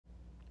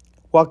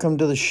Welcome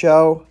to the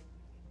show.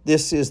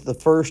 This is the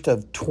first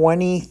of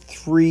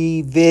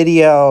 23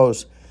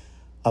 videos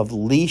of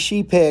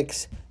Lishi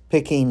picks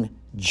picking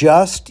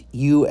just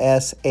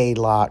USA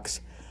locks.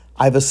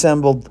 I've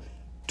assembled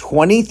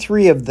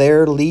 23 of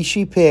their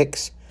Lishi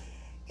picks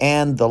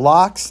and the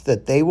locks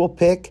that they will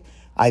pick.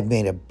 I've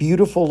made a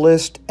beautiful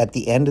list at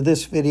the end of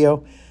this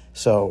video,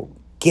 so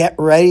get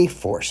ready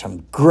for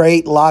some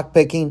great lock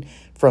picking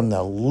from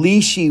the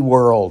Lishi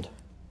world.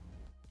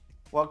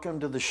 Welcome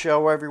to the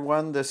show,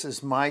 everyone. This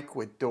is Mike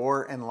with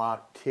Door and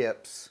Lock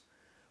Tips.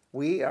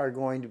 We are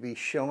going to be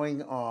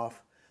showing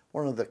off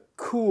one of the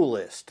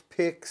coolest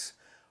picks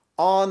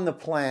on the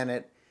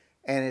planet,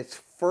 and it's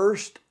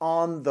first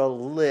on the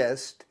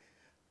list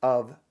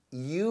of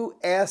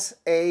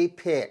USA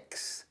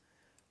picks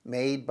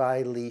made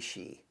by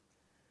Lishi.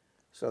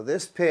 So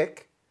this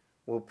pick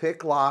will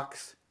pick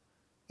locks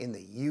in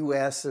the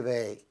US of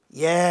A.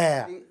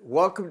 Yeah!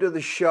 Welcome to the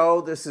show.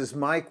 This is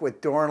Mike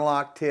with Door and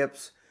Lock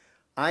Tips.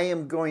 I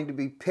am going to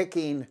be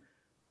picking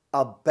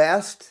a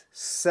best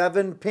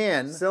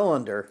 7-pin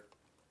cylinder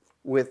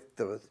with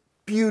the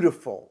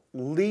beautiful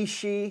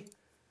Lishi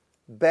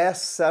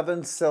best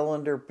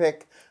 7-cylinder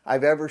pick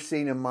I've ever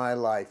seen in my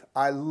life.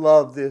 I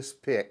love this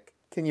pick.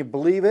 Can you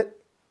believe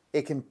it?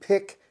 It can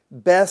pick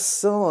best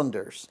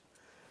cylinders.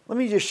 Let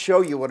me just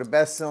show you what a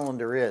best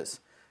cylinder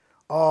is.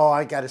 Oh,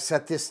 I got to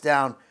set this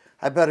down.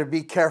 I better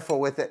be careful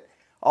with it.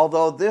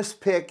 Although this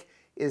pick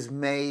is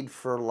made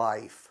for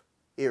life.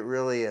 It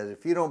really is.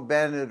 If you don't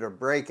bend it or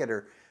break it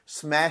or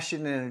smash it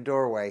in a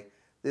doorway,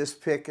 this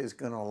pick is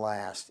going to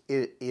last.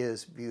 It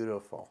is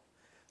beautiful.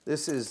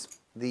 This is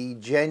the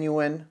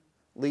genuine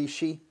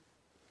Lishi,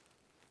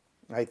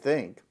 I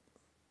think.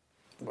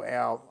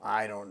 Well,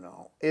 I don't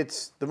know.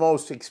 It's the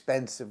most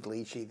expensive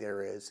Lishi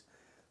there is.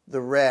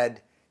 The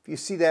red. If you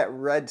see that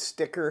red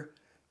sticker,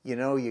 you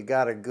know you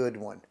got a good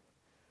one.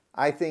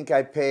 I think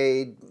I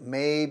paid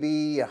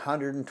maybe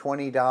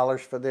 $120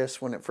 for this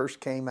when it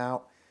first came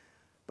out.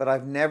 But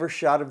I've never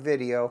shot a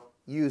video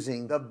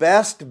using the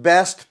best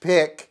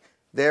pick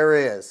there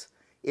is.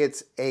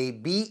 It's a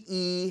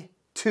BE2-6.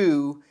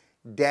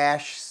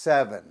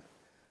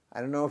 I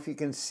don't know if you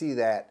can see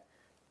that.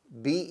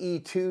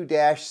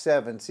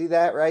 BE2-6. See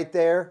that right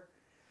there?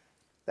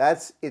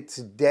 That's its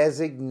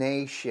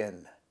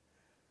designation.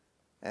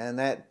 And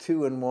that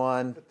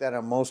 2-in-1, put that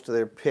on most of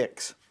their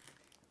picks.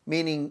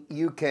 Meaning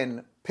you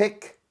can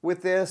pick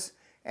with this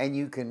and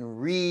you can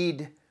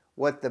read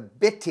what the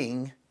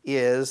bitting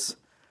is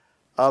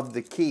of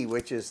the key,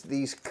 which is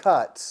these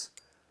cuts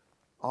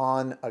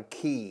on a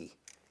key.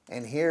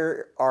 And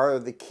here are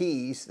the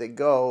keys that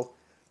go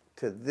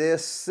to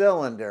this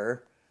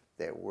cylinder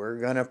that we're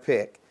going to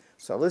pick.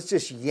 So let's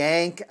just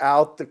yank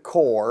out the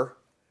core.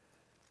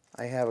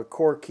 I have a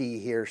core key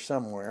here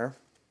somewhere.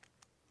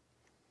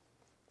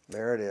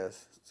 There it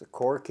is. It's a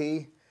core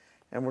key.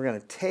 And we're going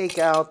to take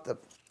out the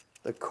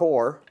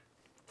core.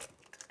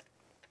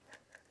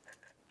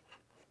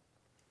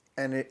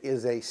 And it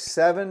is a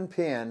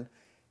 7-pin.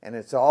 And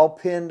it's all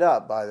pinned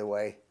up, by the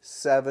way,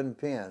 7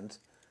 pins.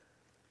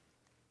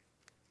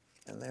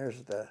 And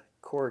there's the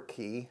core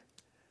key.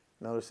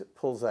 Notice it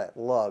pulls that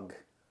lug.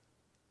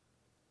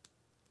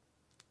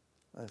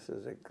 This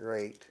is a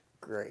great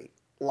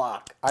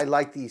lock. I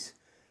like these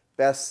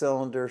best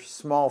cylinders,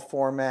 small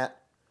format,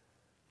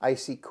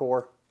 icy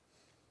core.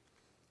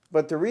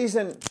 But the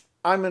reason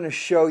I'm going to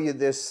show you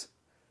this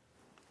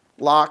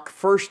lock,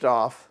 first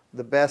off,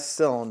 the best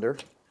cylinder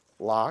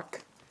lock,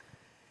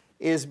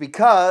 is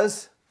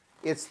because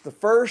it's the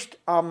first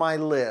on my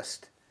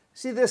list.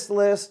 See this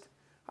list?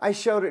 I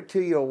showed it to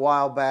you a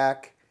while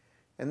back,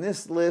 and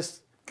this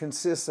list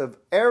consists of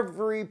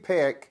every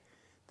pick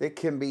that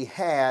can be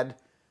had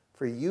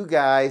for you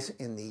guys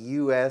in the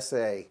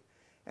USA.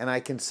 And I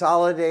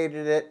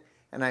consolidated it,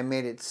 and I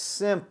made it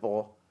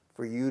simple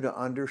for you to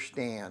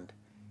understand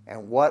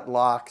and what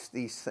locks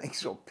these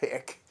things will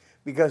pick.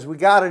 Because we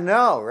got to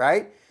know,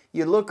 right?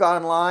 You look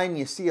online,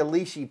 you see a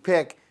Lishi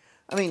pick.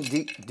 I mean,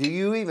 do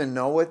you even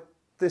know what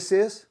this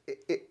is?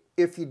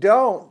 If you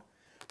don't,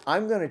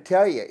 I'm going to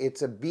tell you.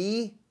 It's a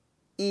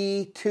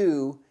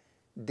BE2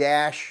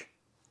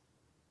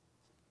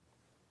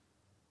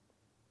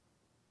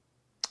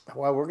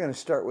 well, we're going to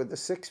start with the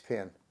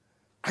 6-pin.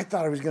 I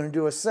thought I was going to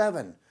do a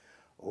 7.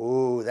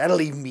 Oh,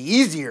 that'll even be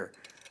easier.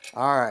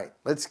 All right,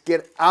 let's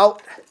get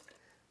out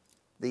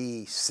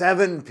the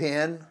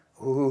 7-pin.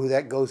 Ooh,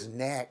 that goes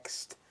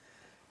next.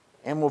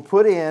 And we'll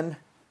put in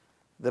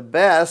the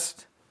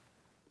best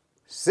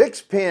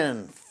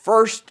 6-pin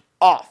first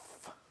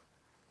off.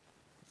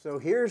 So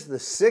here's the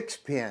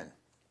 6-pin.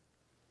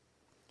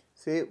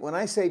 See, when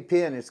I say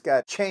pin, it's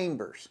got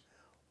chambers.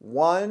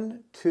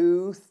 1,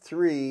 2,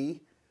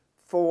 3,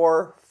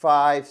 4,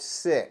 5,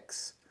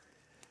 6.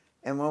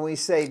 And when we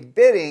say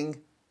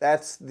bitting,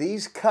 that's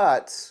these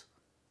cuts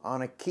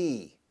on a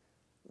key.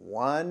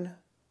 1,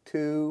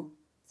 2,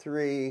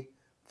 3,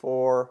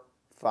 4,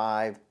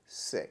 5,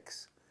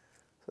 6.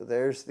 So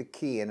there's the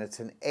key, and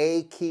it's an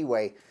A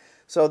keyway.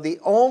 So the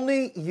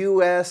only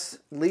US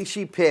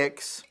Lishi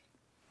picks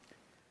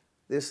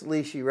this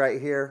Lishi right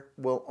here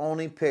will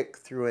only pick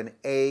through an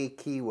A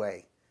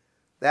keyway.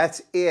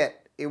 That's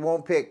it. It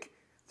won't pick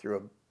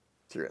through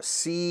a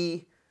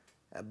C,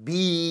 a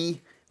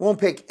B. It won't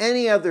pick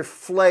any other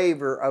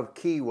flavor of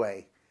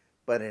keyway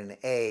but an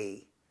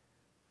A.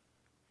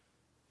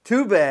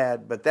 Too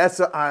bad, but that's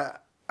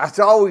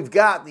all we've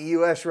got in the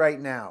U.S. right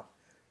now.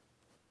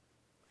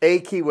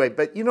 A keyway.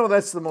 But you know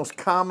that's the most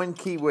common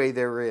keyway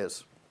there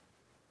is.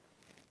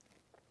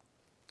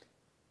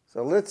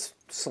 So let's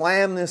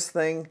slam this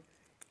thing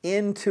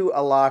into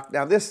a lock.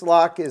 Now this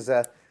lock is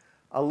a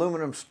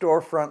aluminum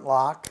storefront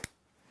lock.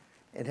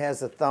 It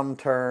has a thumb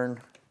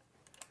turn.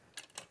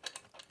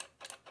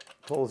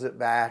 Pulls it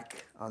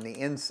back on the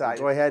inside.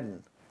 Go ahead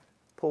and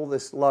pull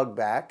this lug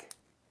back.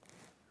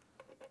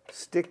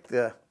 Stick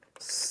the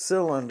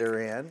cylinder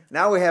in.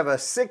 Now we have a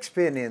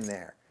 6-pin in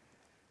there.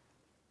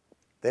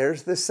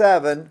 There's the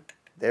 7,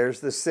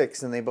 there's the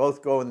 6, and they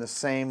both go in the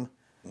same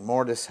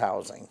mortise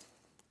housing.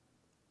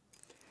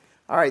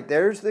 All right,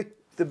 there's the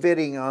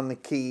bitting on the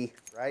key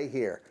right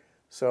here.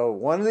 So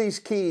one of these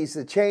keys,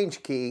 the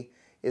change key,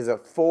 is a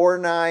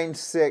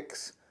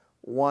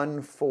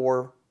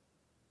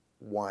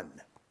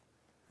 496141.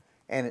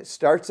 And it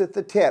starts at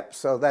the tip,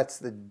 so that's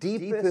the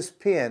deepest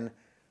pin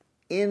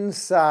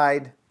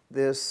inside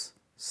this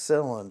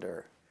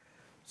cylinder.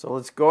 So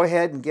let's go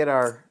ahead and get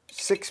our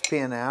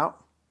 6-pin out.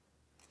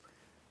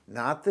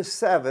 Not the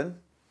 7.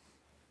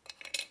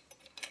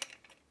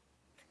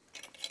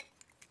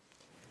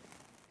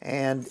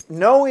 And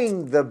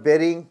knowing the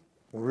bitting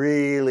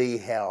really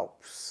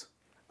helps.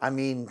 I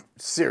mean,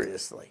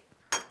 seriously.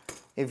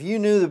 If you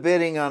knew the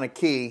bitting on a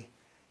key,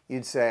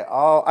 you'd say,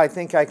 oh, I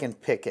think I can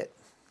pick it.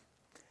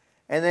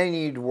 And then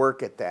you'd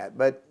work at that.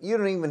 But you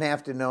don't even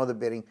have to know the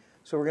bitting.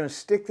 So we're going to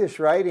stick this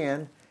right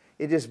in.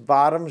 It just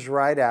bottoms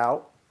right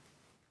out.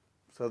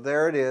 So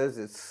there it is.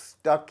 It's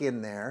stuck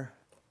in there.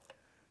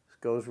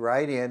 Goes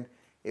right in.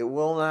 It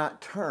will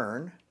not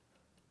turn.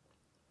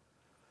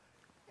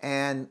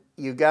 And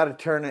you've got to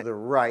turn it to the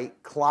right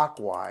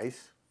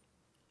clockwise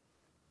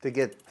to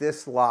get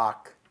this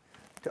lock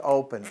to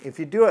open. If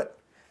you do it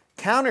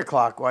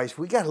counterclockwise,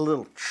 we got a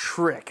little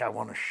trick I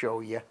want to show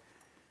you.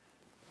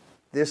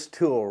 This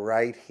tool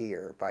right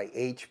here by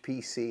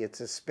HPC, it's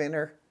a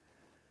spinner,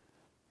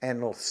 and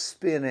it'll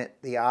spin it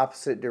the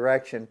opposite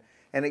direction.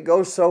 And it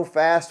goes so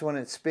fast when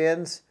it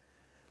spins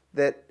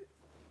that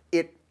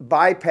it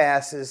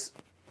bypasses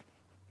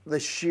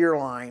the shear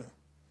line.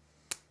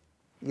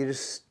 You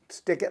just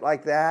stick it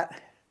like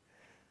that,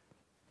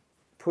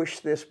 push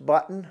this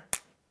button,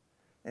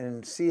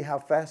 and see how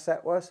fast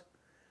that was?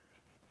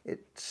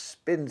 It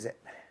spins it.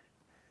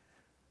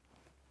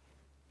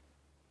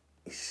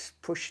 You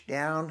push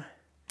down,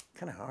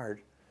 kind of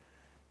hard.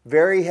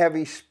 Very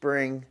heavy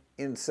spring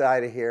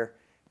inside of here,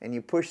 and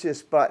you push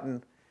this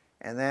button,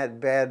 and that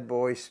bad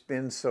boy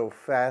spins so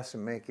fast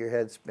and make your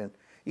head spin.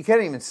 You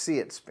can't even see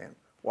it spin.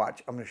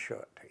 Watch, I'm going to show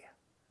it to you.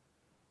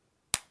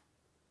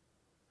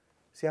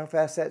 See how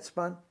fast that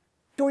spun?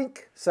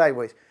 Doink,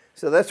 sideways.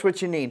 So that's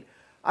what you need.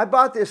 I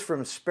bought this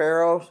from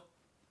Sparrows,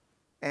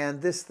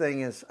 and this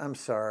thing is, I'm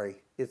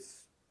sorry,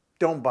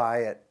 don't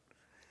buy it.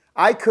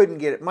 I couldn't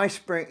get it. My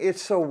spring,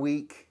 it's so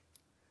weak.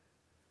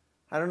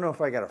 I don't know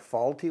if I got a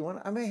faulty one.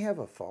 I may have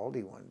a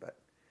faulty one, but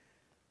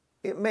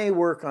it may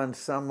work on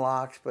some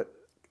locks, but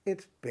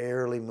it's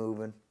barely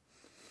moving.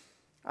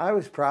 I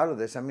was proud of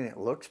this. I mean, it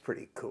looks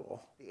pretty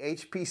cool. The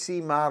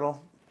HPC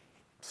model,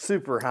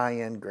 super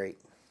high-end, great.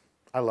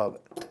 I love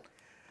it.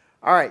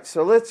 All right,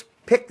 so let's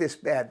pick this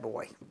bad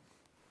boy.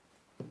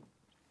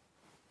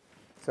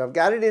 So I've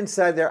got it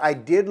inside there. I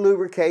did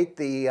lubricate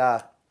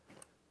the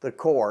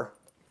core.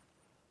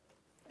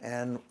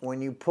 And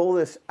when you pull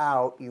this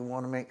out, you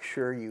want to make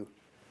sure you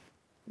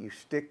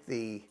stick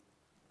the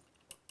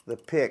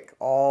pick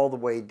all the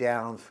way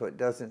down so it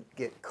doesn't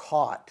get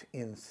caught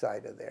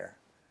inside of there.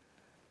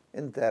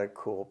 Isn't that a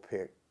cool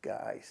pick,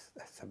 guys?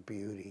 That's a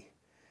beauty.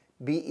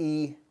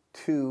 BE2-6.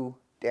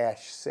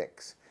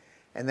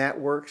 And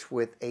that works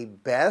with a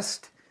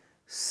best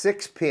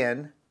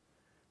 6-pin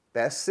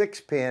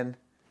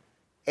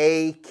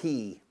A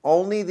key.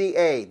 Only the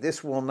A.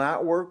 This will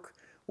not work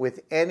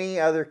with any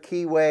other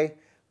keyway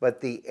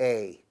but the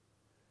A.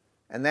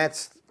 And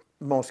that's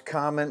most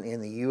common in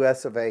the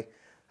US of A.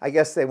 I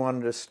guess they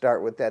wanted to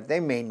start with that.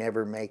 They may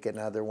never make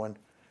another one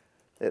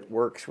that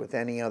works with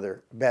any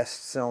other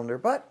best cylinder,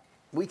 but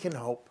we can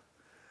hope.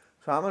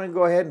 So I'm going to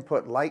go ahead and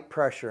put light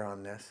pressure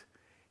on this,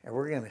 and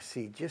we're going to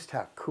see just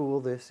how cool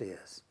this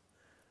is.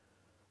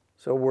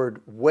 So we're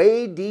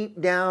way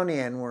deep down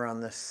in. We're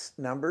on the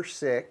number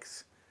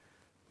 6.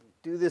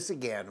 Do this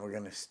again. We're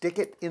going to stick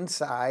it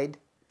inside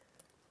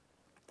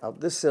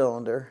of the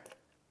cylinder,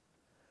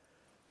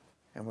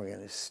 and we're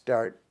going to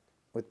start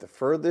with the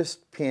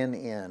furthest pin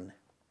in,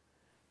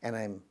 and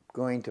I'm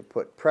going to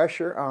put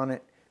pressure on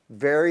it,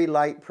 very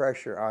light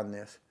pressure on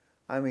this.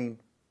 I mean,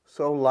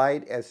 so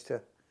light as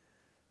to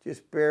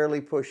just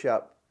barely push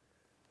up.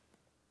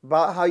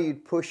 About how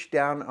you'd push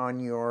down on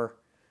your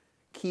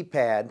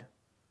keypad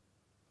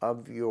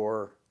of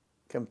your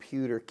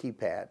computer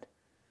keypad.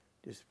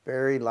 Just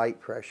very light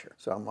pressure.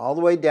 So I'm all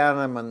the way down.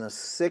 I'm on the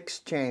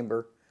 6th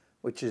chamber,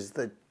 which is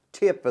the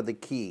tip of the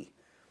key.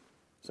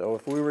 So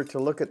if we were to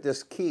look at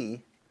this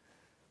key,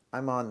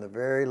 I'm on the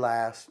very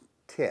last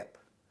tip.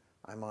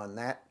 I'm on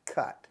that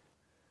cut,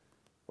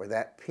 where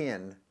that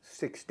pin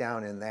sticks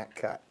down in that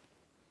cut.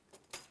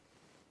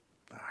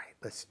 All right,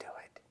 let's do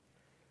it.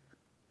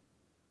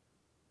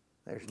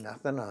 There's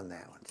nothing on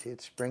that one. See,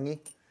 it's springy.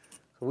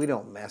 So we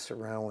don't mess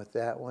around with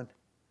that one.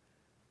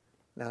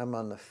 Now I'm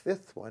on the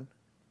 5th one.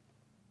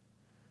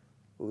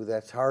 Ooh,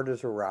 that's hard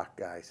as a rock,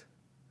 guys.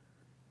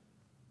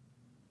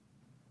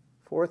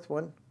 4th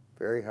one,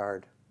 very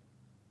hard.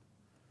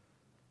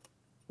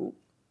 Ooh.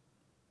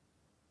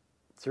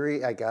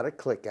 3, I got a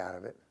click out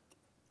of it.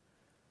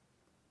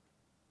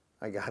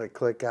 I got a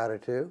click out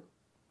of 2.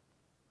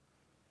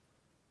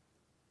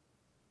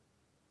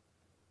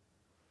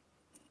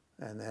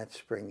 And that's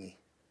springy.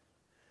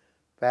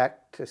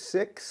 Back to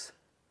 6.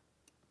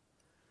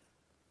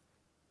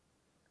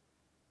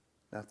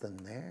 Nothing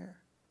there.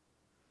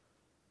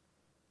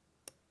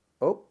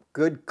 Oh,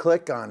 good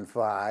click on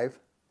 5.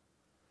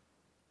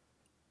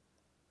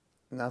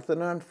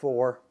 Nothing on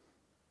 4.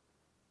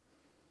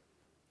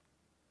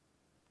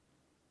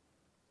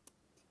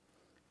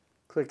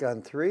 Click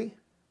on 3.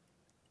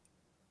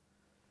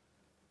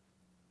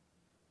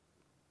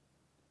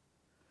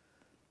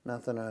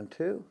 Nothing on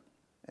 2.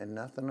 And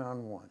nothing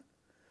on 1.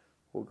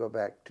 We'll go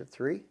back to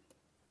 3.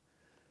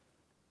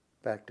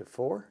 Back to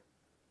 4.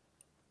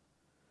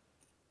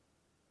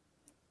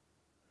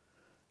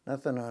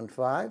 Nothing on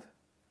 5.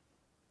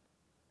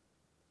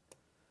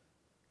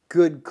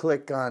 Good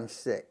click on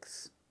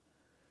 6.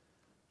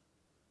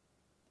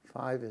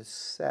 5 is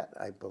set,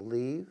 I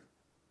believe.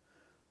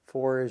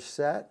 4 is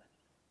set.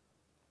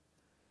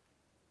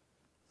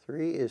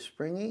 3 is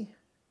springy.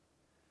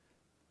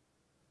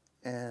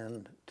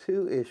 And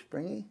 2 is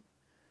springy.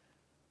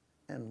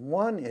 And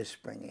 1 is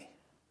springy.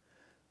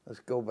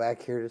 Let's go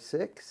back here to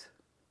 6.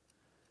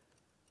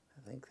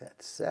 I think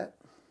that's set.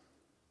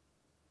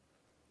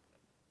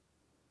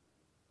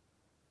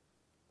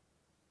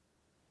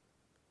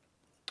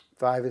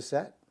 5 is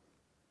set.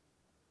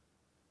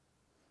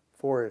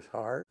 4 is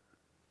hard.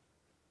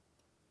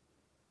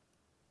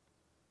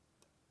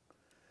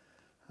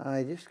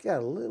 I just got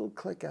a little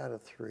click out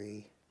of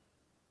 3.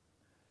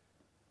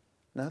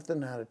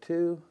 Nothing out of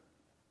 2.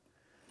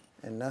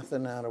 And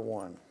nothing out of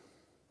 1.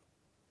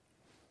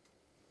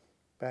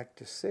 Back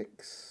to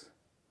 6.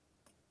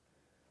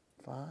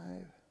 5.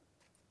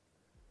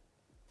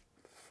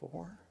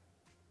 4.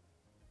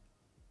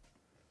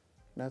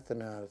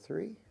 Nothing out of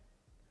 3.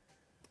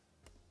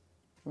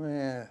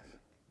 Yeah.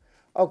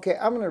 Okay,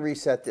 I'm going to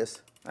reset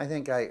this. I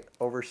think I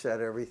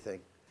overset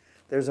everything.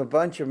 There's a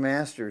bunch of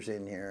masters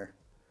in here.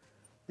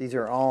 These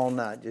are all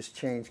not just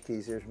change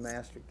keys. There's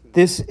master keys.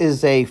 This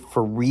is a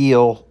for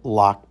real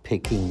lock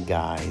picking,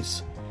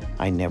 guys.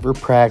 I never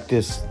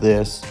practiced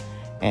this,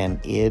 and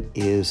it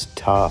is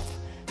tough.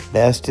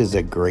 Best is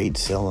a great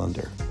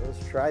cylinder.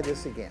 Let's try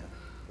this again.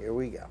 Here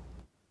we go.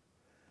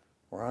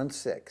 We're on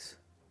 6.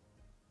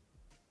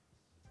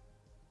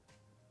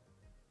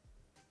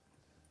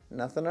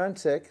 Nothing on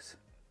 6.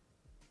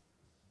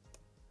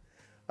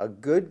 A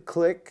good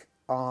click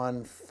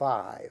on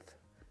 5.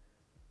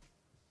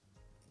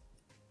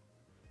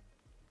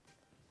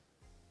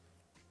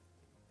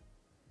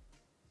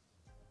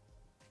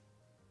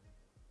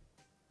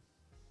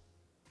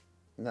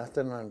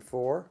 Nothing on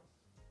 4.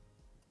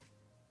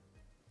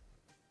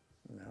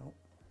 No.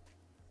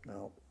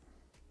 No.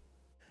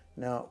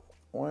 Now,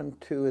 1,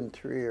 2, and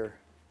 3 are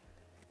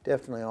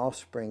definitely all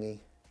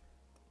springy.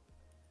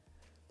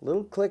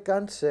 Little click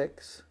on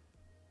 6.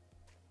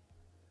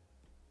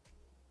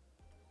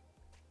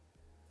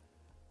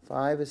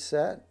 5 is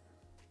set.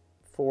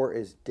 4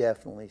 is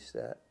definitely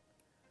set.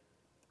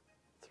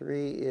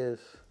 3 is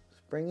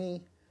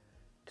springy.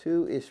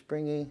 2 is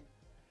springy.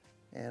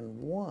 And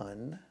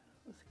 1,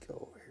 let's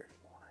go over here to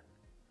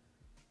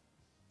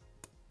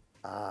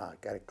 1.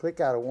 Got to click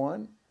out of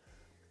 1.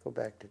 Go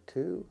back to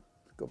 2.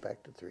 Let's go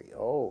back to 3.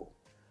 Oh,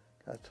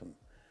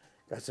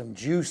 got some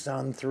juice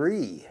on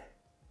 3.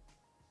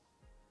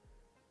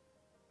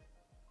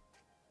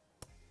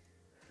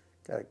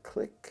 Got to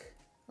click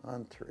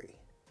on 3.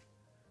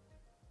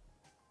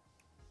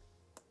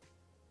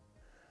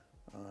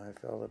 I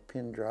felt a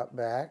pin drop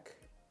back.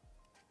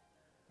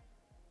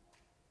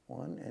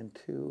 1 and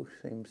 2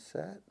 seem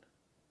set.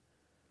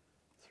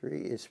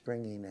 3 is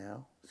springy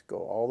now. Let's go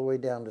all the way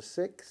down to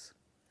 6.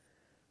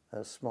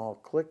 A small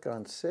click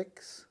on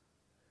 6.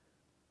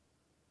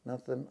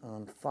 Nothing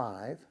on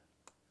 5.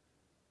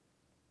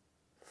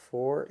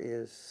 4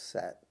 is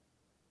set.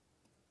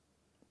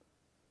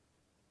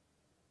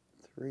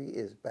 3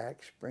 is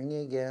back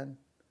springy again.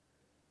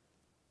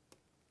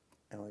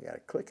 And we got to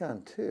click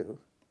on 2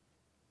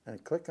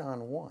 and click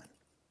on 1.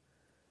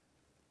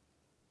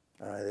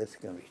 This is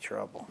going to be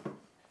trouble.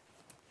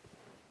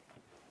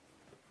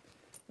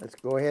 Let's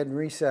go ahead and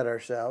reset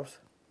ourselves.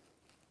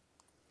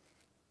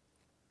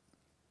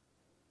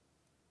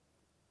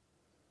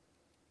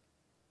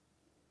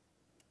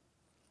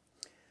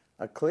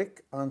 a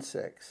click on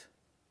 6,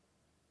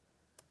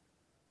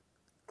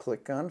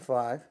 click on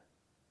 5.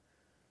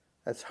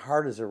 That's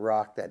hard as a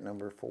rock, that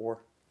number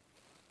 4.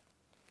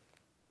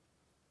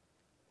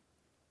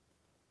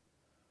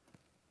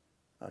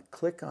 A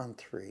click on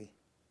 3,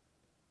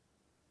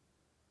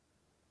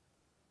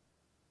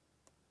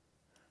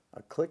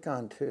 a click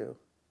on 2,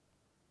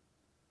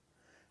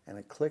 and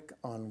a click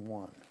on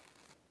 1.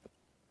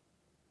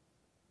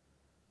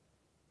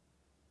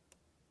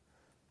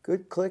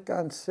 Good click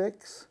on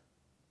 6.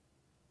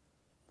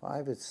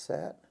 5 is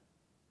set.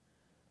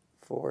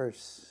 4 is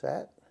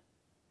set.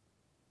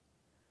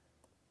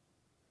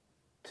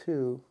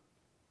 2.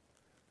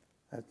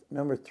 That's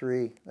number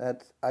 3.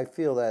 I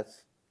feel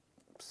that's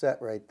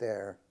set right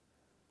there.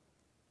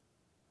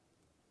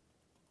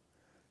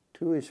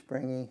 2 is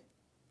springy.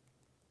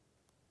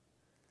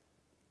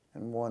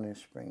 And 1 is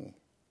springy.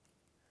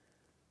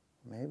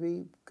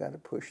 Maybe got to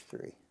push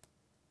 3.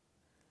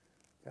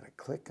 Got to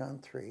click on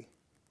 3.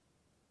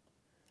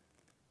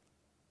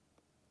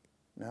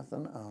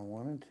 Nothing on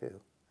 1 and 2. We'll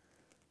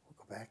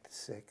go back to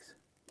 6.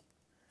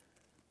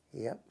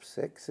 Yep,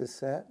 6 is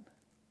set.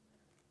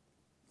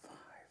 5.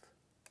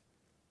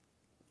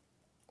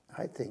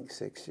 I think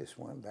 6 just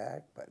went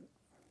back, but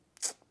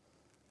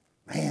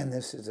man,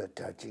 this is a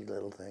touchy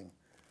little thing.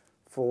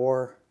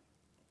 4.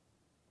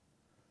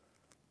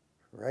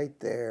 Right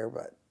there,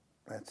 but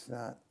that's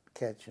not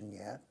catching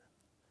yet.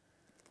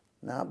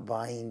 Not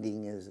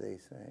binding, as they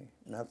say.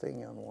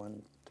 Nothing on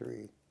 1,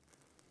 3.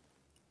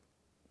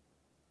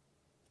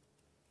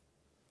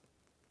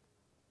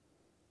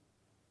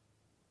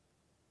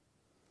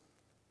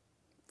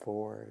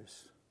 4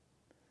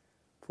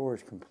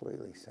 is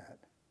completely set.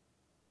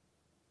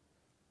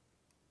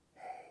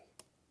 Hey,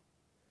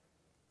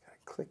 gotta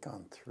click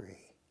on 3.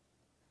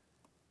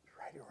 It's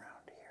right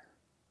around here.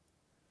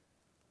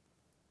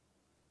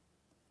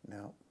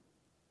 No.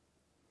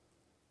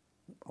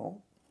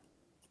 Oh,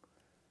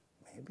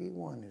 maybe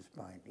 1 is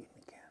binding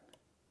again.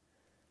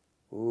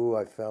 Ooh,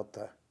 I felt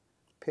the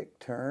pick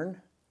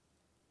turn.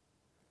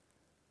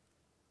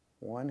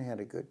 1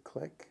 had a good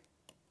click.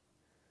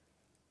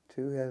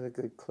 2 has a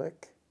good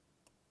click.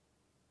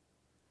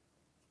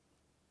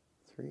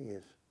 3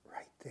 is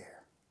right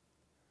there.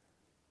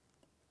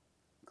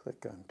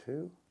 Click on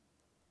 2.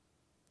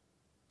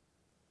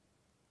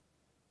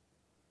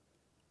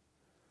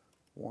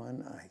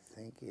 1, I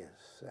think, is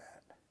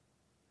set.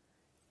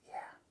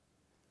 Yeah.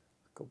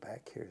 Go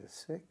back here to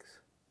 6.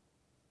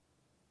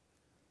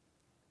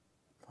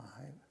 5.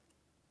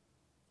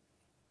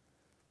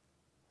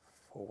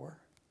 4.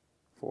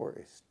 4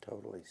 is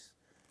totally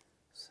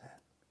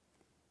set.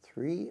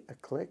 3, a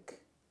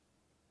click.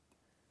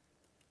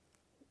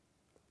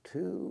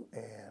 2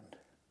 and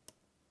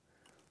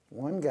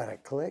 1 got a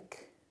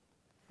click.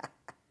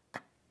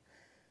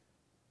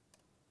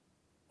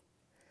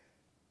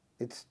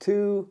 It's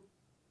 2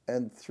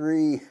 and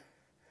 3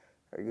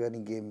 are going to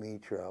give me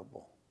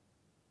trouble.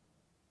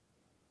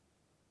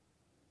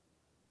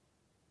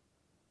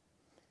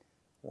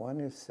 One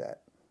is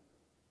set.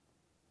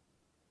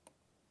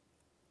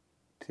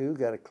 2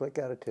 got a click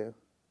out of 2.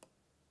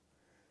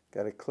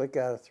 Got a click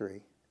out of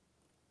 3.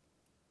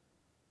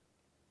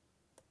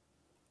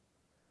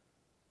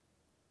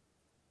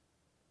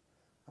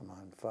 I'm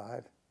on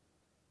 5.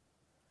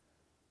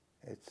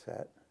 It's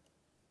set.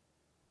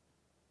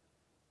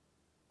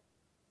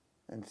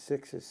 And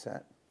 6 is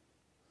set.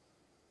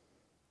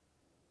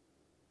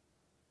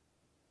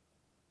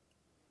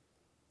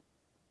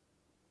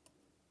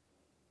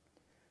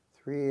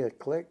 Three, a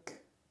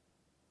click.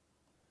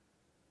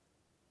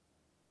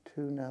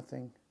 2,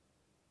 nothing.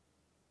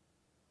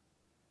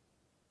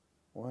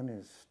 1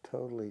 is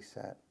totally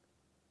set.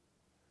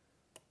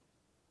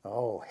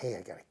 Oh, hey,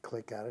 I got a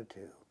click out of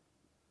 2.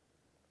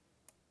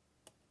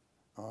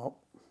 Oh,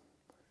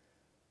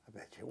 I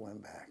bet you it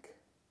went back.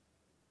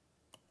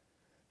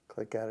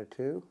 Click out of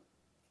 2.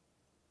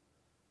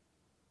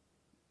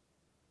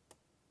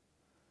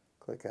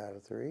 Click out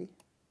of 3.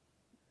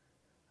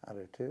 Out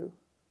of 2.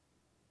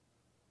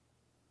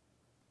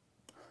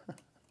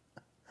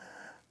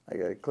 I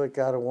got to click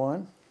out of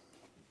 1.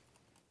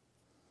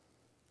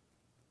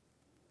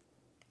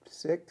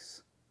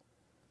 6.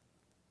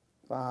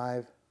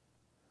 5.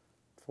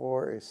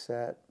 4 is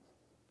set.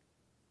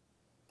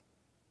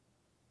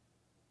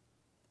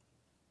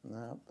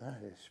 No,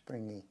 that is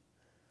springy.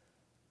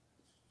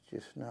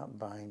 It's just not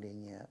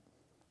binding yet.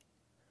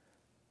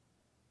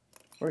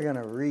 We're going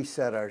to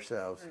reset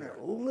ourselves here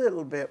a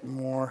little bit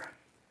more.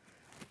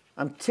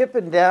 I'm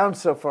tipping down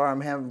so far,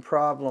 I'm having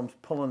problems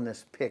pulling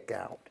this pick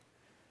out.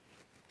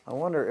 I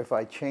wonder if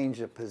I change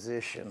the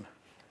position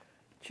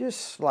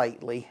just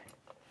slightly.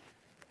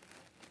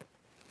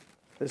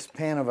 This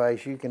pan of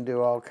ice, you can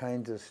do all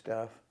kinds of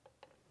stuff.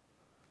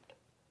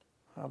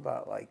 How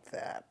about like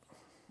that?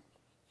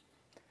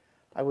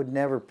 I would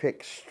never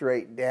pick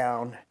straight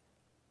down.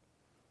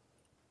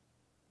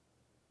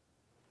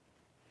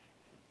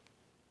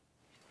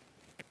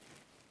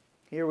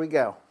 Here we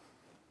go.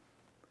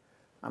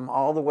 I'm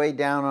all the way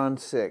down on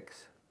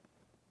 6.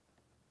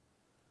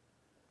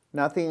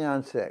 Nothing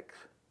on 6.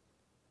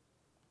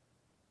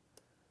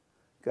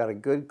 Got a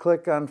good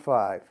click on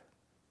 5.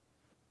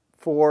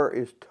 4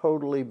 is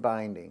totally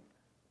binding.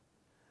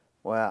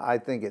 Well, I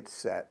think it's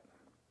set.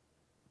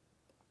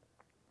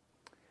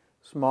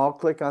 Small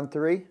click on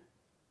 3.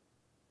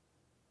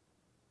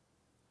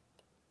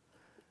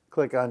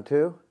 Click on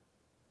 2.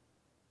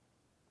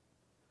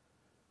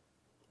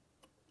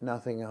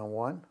 Nothing on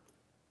 1.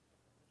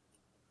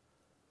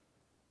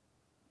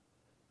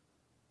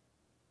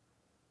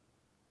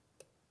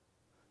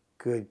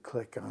 Good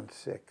click on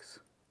 6.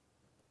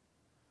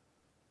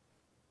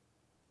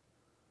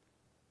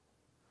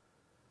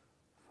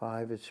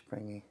 5 is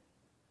springy.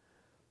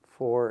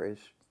 4 is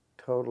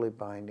totally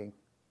binding.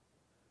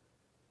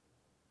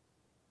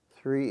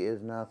 3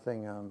 is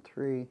nothing on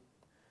 3.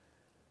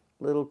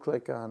 Little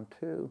click on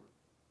 2.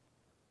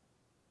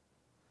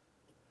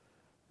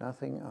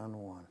 Nothing on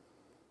 1.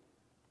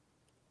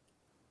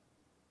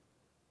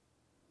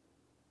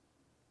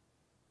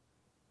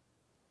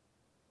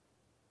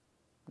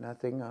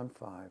 Nothing on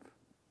 5.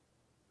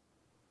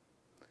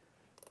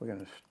 We're going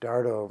to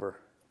start over.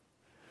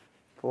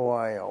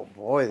 Boy, oh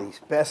boy, these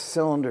best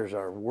cylinders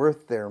are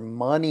worth their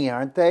money,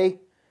 aren't they?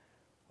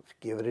 Let's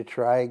give it a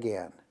try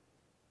again.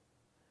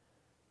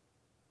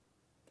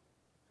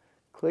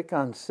 Click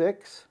on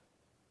 6.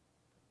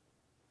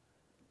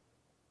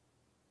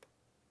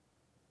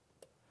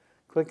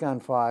 Click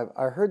on 5.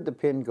 I heard the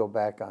pin go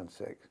back on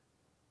 6.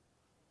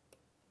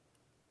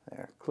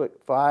 There. Click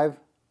 5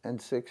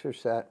 and 6 are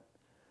set.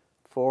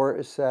 4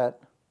 is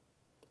set.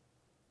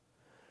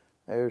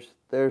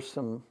 There's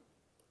some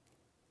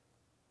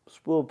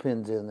spool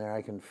pins in there.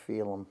 I can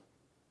feel them.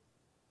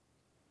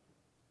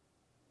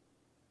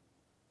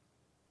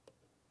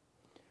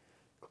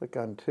 Click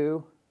on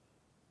 2.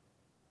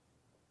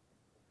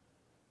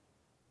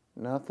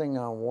 Nothing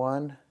on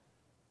 1.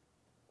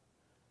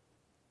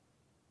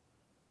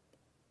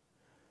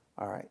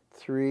 All right,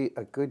 3,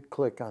 a good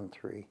click on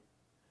 3.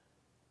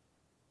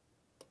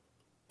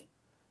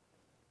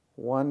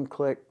 1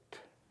 clicked.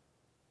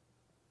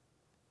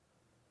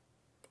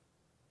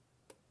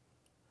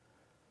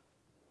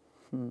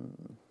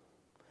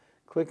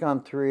 Click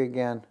on 3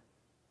 again.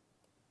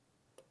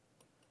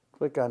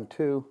 Click on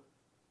 2.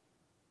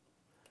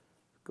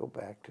 Go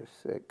back to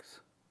 6.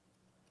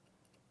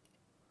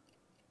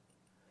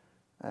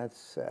 That's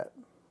set.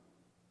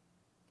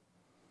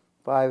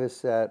 5 is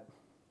set.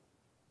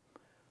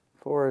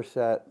 4 is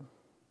set.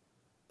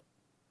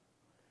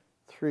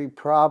 3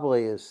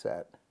 probably is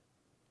set.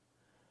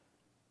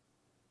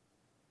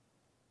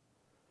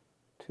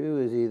 2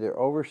 is either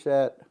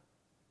overset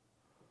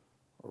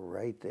or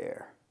right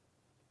there.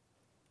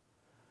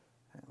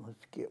 And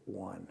let's get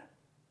 1.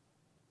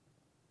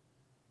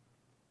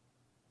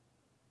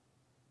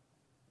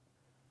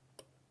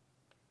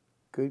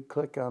 Good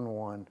click on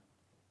 1.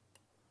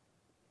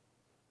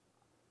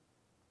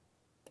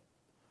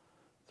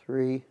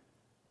 3.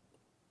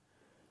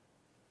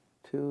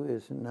 2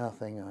 is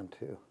nothing on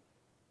 2.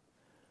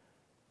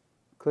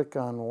 Click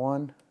on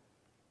 1.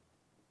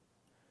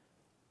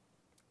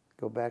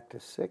 Go back to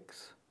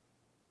 6.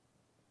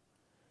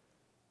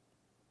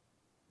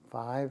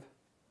 5.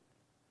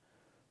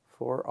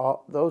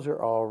 4. Those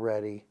are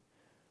already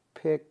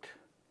picked.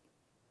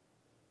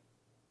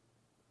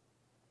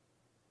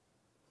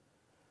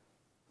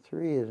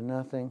 3 is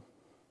nothing.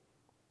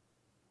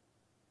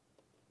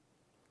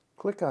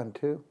 Click on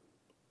 2.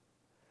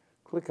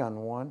 Click on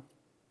 1.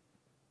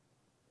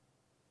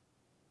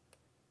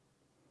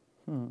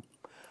 I'm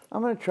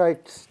going to try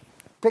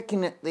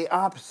picking it the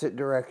opposite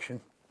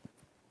direction.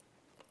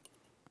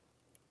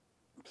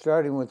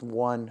 Starting with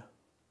 1.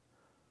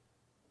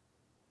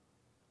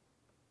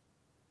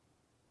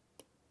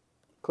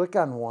 Click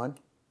on 1.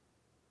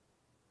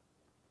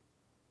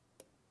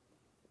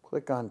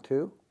 Click on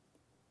 2.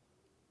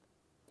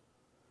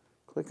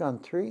 Click on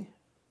 3.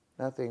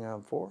 Nothing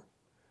on 4.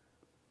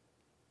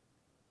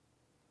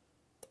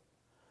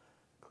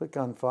 Click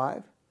on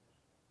 5.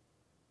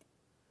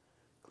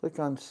 Click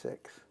on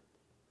 6.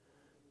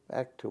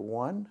 Back to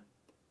 1.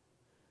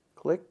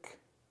 Click.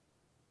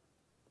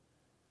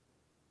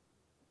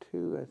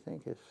 2, I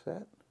think, is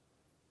set.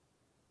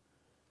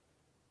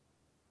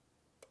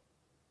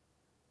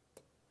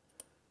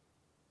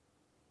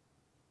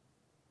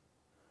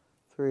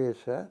 Three is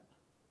set.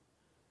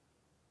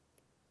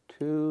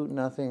 2,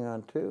 nothing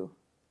on 2.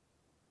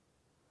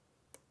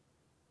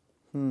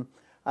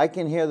 I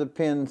can hear the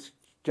pins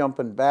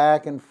jumping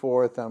back and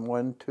forth on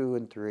 1, 2,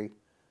 and 3.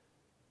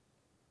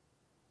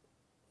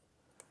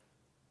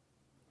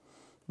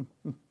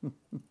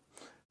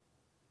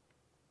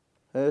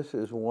 This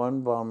is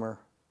one bummer.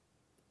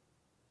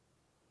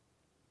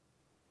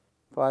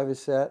 5 is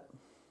set.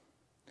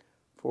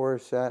 4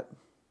 is set.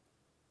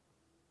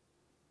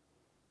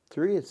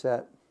 3 is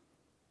set.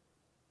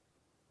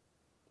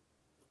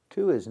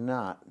 2 is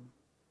not.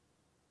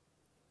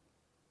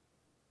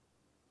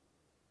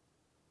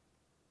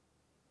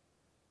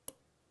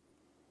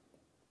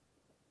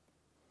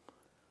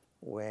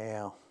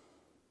 Well,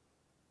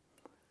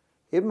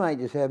 it might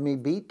just have me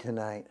beat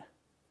tonight.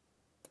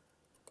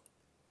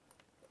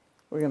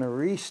 We're going to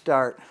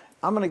restart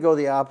I'm going to go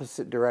the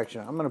opposite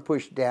direction. I'm going to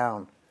push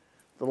down.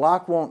 The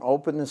lock won't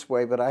open this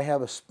way, but I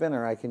have a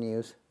spinner I can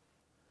use.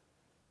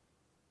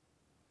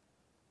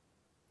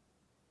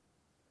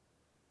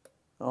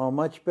 Oh,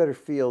 much better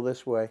feel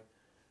this way.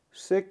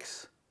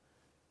 6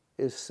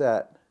 is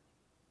set.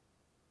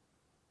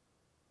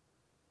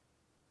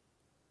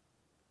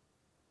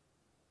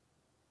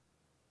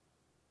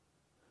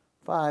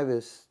 Five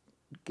is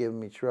giving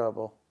me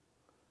trouble.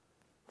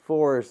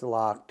 4 is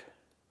locked.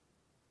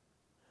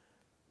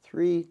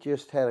 3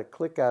 just had a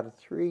click out of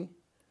 3.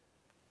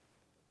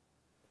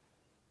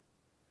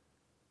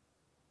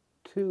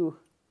 2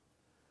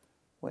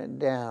 went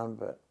down,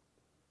 but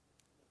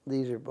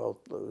these are both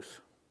loose.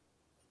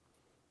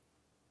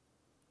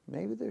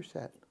 Maybe they're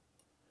set.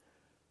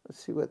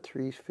 Let's see what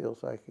 3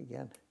 feels like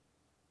again.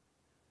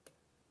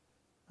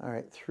 All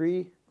right,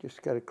 3,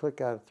 just got a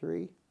click out of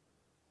 3.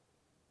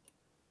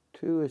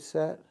 2 is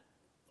set.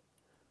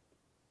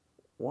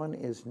 1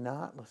 is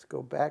not. Let's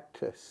go back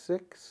to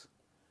 6.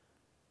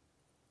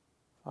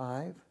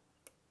 5.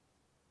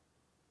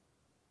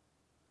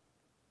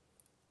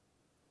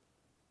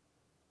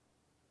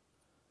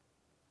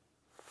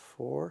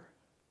 4.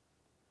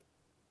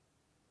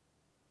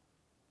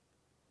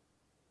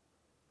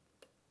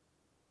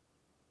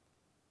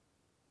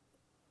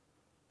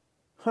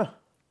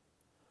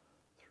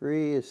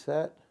 3 is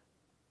set.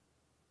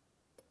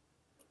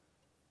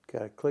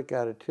 Got a click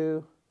out of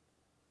 2.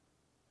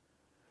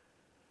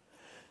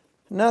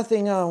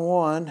 Nothing on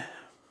 1.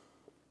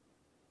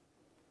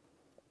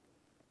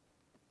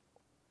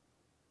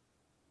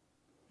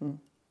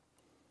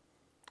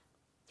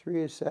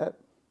 Three is set.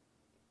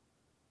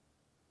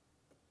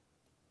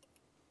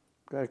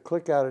 Got a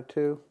click out of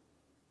 2.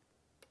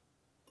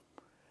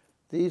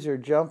 These are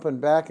jumping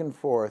back and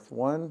forth.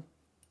 1,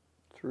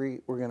 3.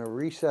 We're going to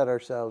reset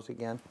ourselves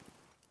again.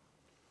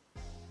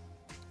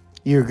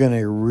 You're going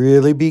to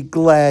really be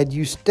glad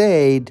you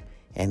stayed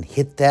and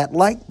hit that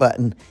like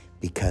button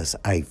because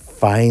I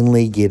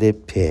finally get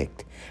it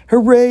picked.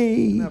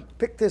 Hooray! I'm going to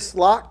pick this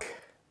lock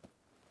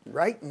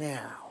right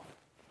now.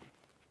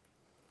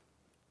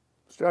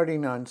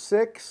 Starting on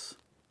 6.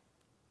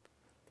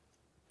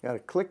 Got to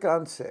click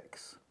on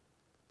 6.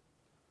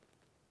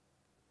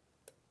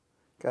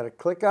 Got to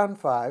click on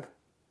 5.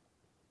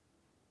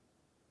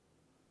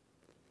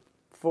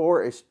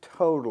 4 is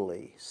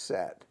totally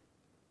set.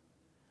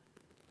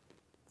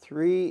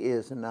 3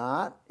 is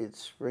not. It's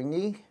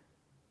springy.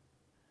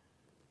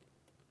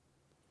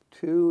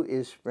 2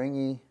 is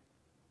springy.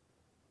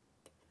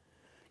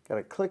 Got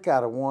to click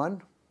out of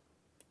 1.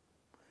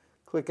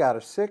 Click out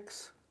of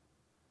 6.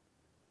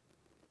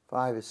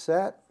 5 is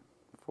set.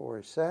 4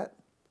 is set.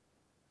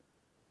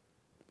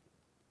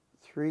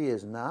 3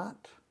 is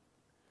not.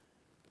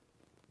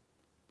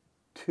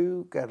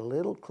 2, got a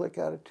little click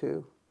out of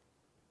 2.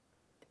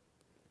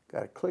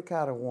 Got a click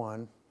out of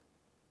 1.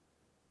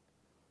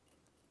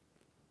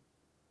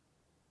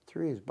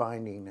 3 is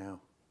binding now.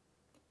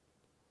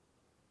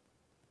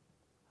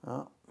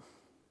 Oh.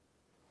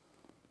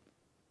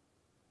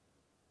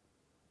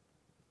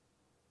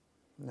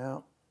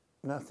 No,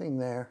 nothing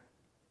there.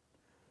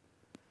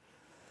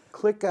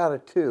 Click out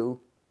of 2.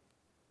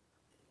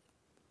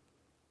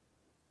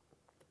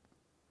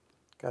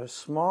 Got a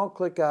small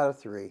click out of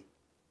 3.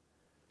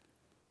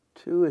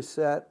 2 is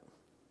set.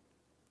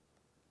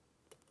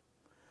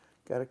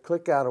 Got a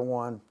click out of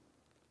 1.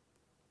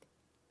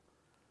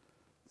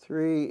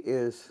 3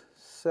 is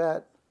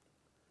set.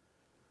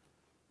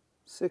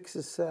 6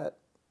 is set.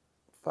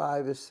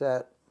 5 is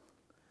set.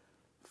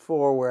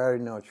 4, where I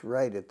already know it's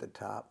right at the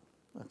top.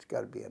 That's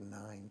got to be a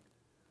 9.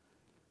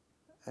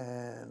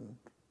 And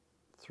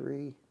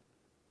 3.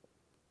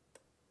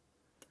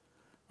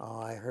 Oh,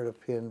 I heard a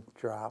pin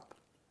drop.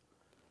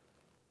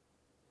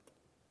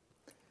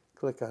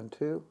 Click on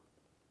 2.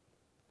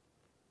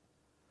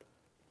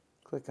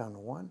 Click on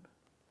 1.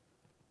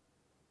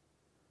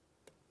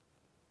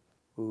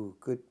 Ooh,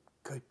 good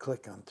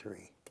click on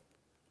 3.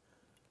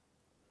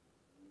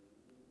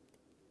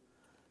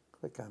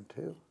 Click on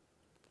 2.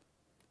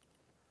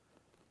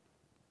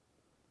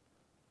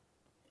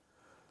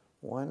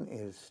 1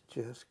 is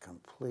just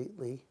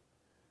completely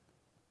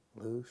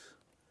loose.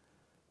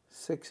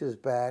 6 is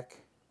back.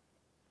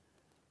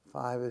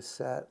 5 is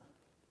set.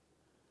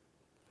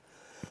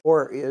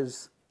 4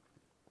 is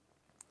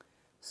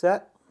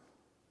set.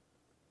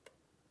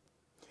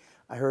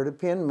 I heard a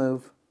pin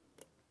move.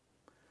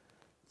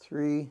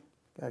 3,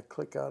 got a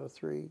click out of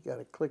 3, got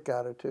a click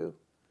out of 2.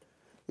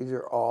 These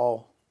are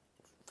all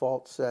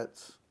fault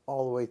sets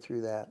all the way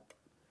through that.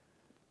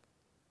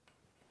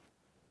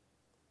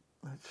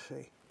 Let's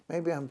see.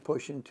 Maybe I'm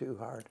pushing too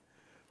hard.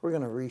 We're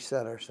going to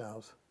reset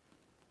ourselves.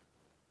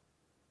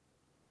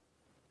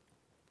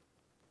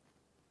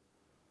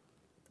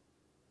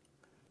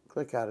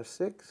 Click out of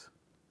 6.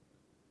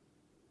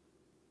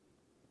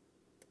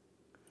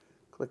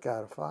 Click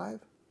out of 5.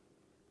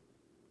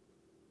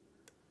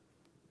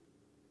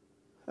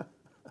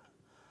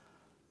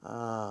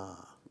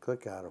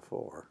 Click out of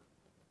 4.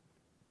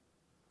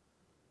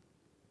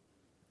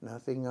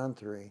 Nothing on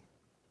 3.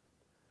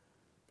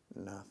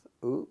 Nothing.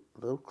 Ooh,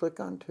 little click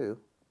on 2.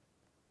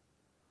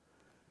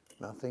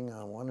 Nothing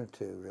on 1 or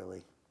 2,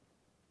 really.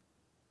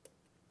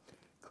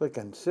 Click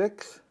on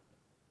 6.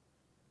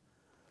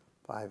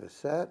 5 is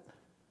set.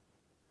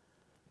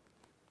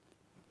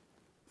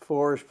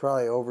 4 is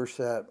probably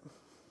overset.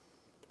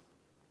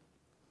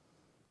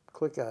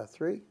 Click on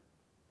 3.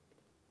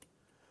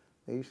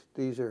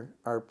 These are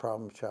our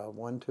problem child,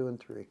 1, 2, and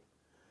 3.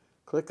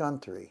 Click on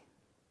 3.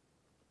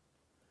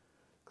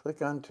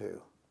 Click on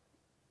 2.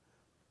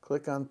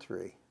 Click on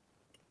 3.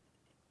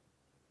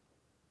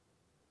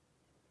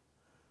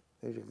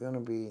 These are going to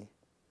be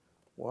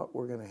what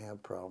we're going to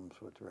have problems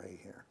with right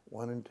here,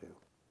 1 and 2.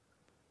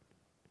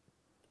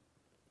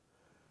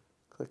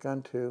 Click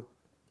on 2.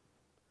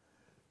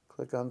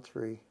 Click on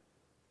 3.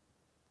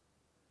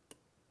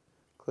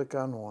 Click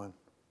on 1.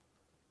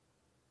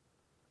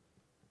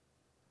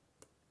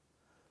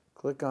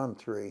 Click on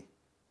 3.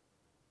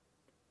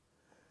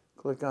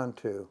 Click on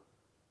 2.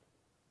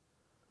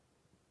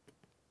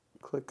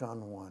 Click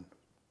on 1.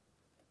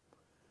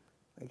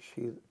 Make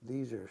sure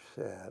these are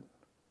set.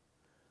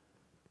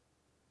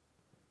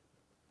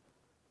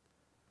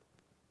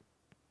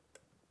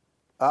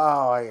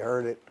 Oh, I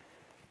heard it.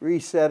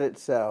 Reset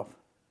itself.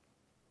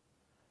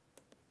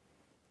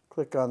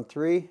 Click on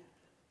 3.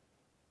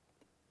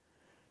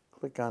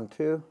 Click on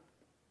 2.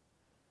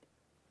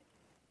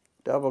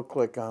 Double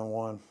click on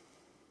 1.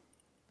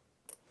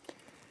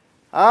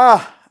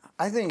 Ah,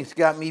 I think it's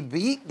got me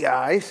beat,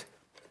 guys.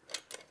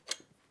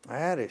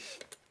 That is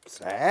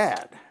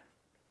sad.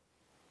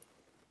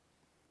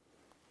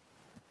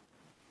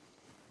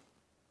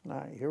 All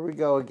right, here we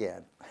go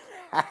again.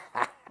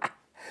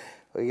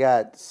 We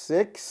got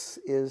 6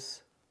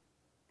 is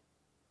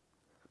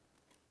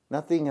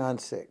nothing on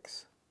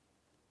 6.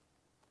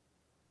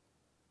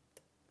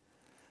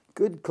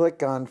 Good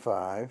click on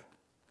 5.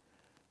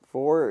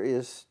 4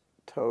 is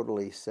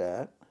totally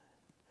set.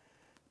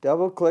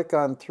 Double click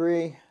on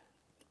 3.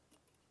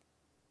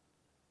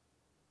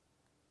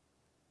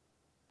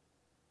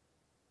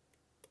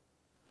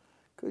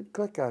 Good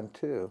click on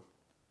 2.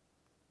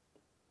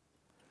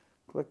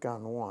 Click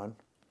on 1.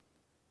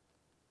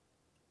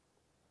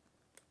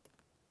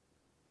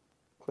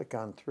 Click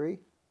on 3.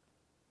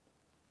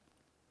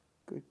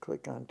 Good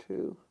click on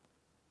 2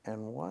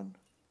 and 1.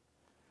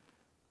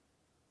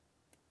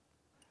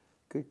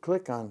 Good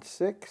click on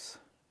 6.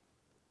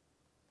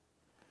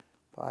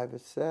 5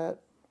 is set.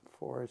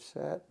 4 is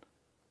set.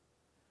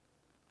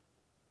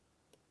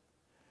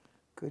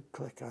 Good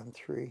click on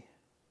 3.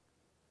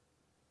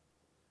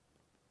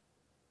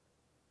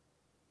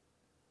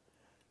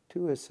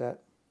 2 is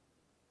set.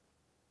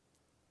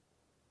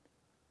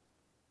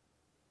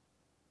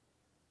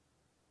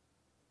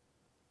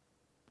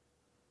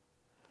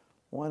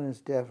 One is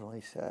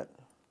definitely set.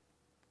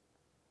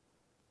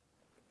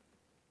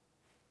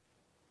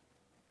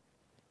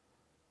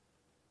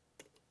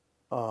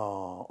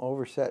 Oh,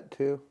 overset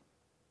 2.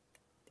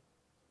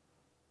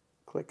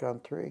 Click on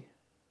 3.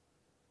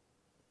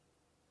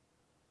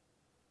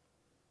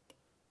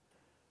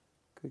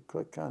 Good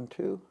click on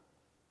 2.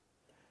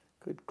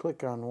 Good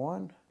click on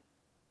 1.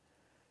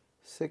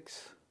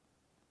 6.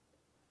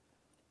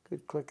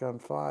 Good click on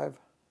 5.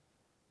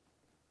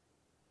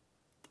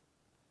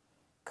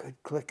 Good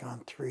click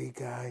on 3,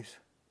 guys.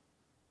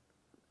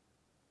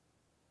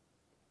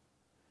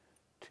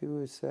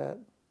 2 is set.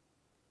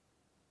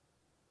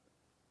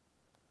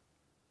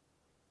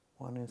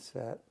 1 is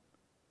set.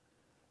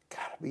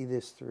 Gotta be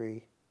this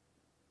 3.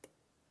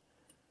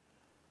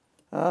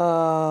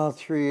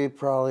 3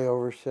 probably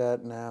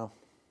overset now.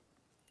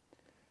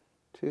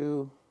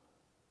 2.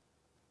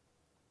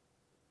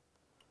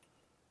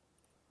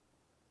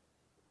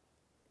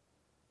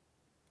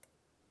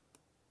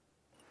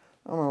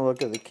 I'm going to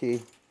look at the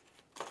key.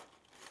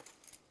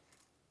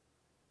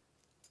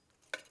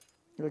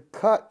 The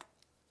cut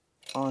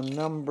on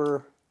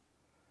number,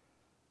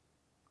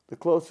 the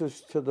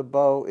closest to the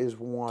bow is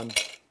 1.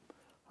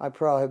 I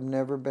probably have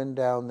never been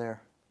down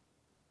there.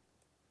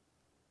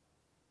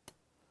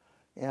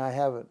 And I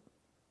haven't.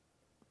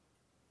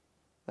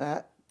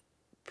 That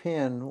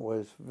pin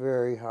was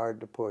very hard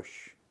to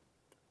push.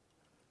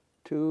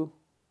 2,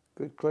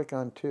 good click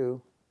on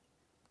 2.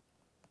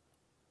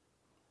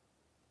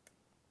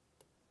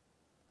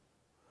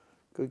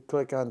 Good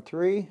click on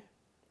 3.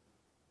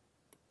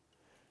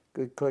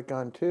 Good click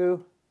on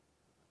 2.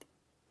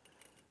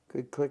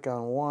 Good click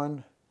on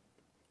 1.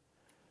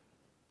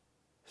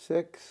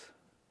 6.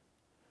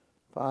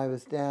 5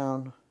 is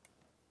down.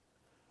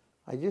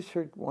 I just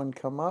heard 1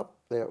 come up.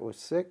 There it was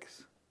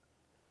 6.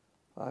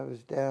 5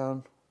 is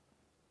down.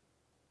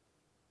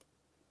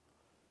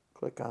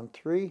 Click on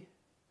 3.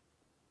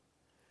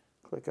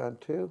 Click on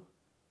 2.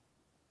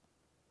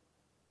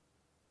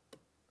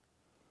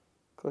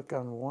 Click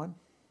on 1.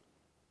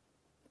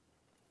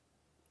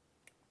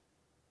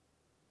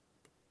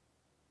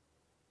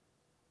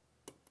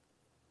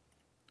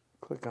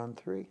 Click on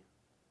 3.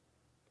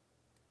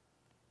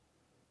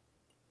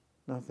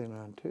 Nothing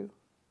on 2.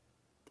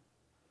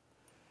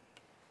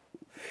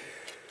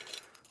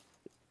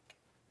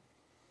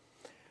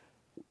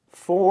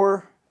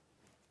 4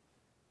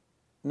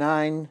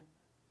 9.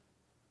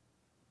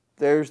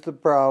 There's the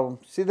problem.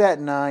 See that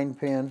 9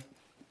 pin?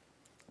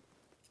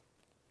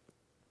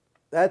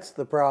 That's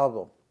the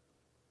problem.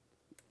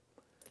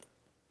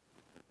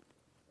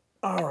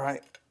 All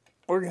right,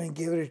 we're going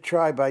to give it a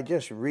try by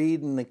just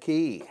reading the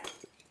key.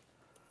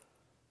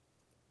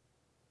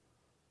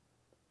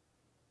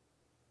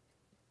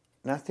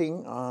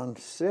 Nothing on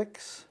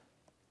 6.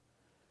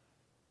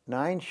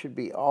 9 should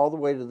be all the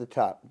way to the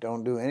top.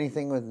 Don't do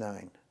anything with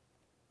 9.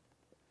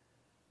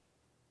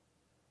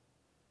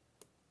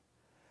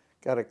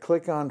 Got to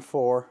click on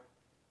 4.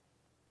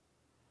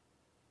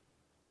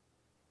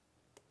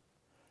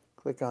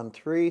 Click on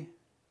 3.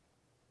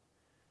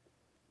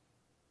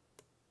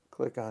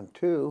 Click on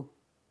 2.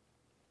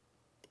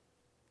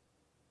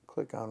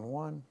 Click on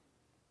 1.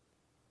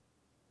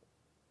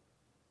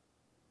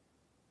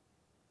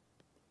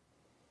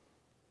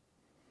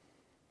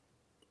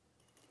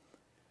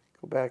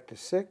 Go back to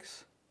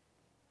 6.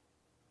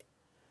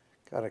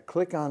 Got to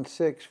click on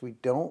 6. We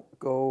don't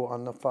go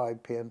on the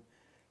 5 pin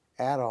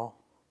at all.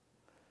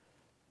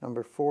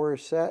 Number 4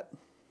 is set.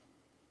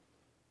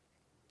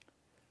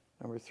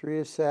 Number 3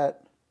 is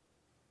set.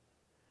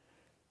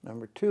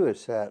 Number 2 is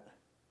set.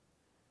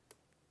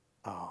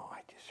 Oh, I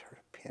just heard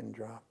a pin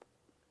drop.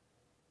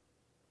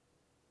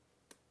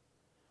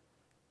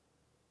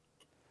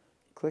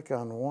 Click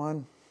on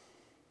 1.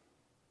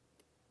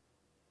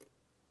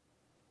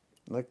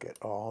 Look at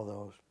all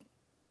those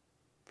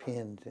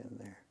pins in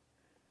there.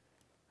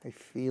 I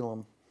feel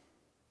them.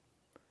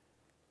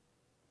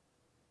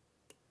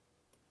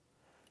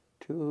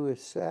 2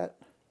 is set.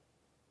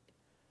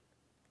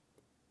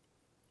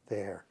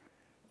 There.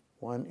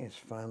 1 is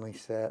finally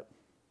set.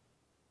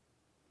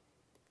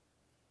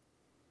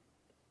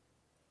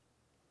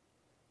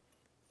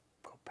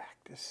 Go back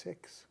to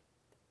 6.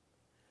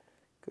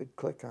 Good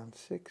click on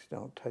 6.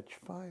 Don't touch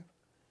 5.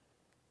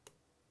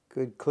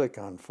 Good click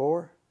on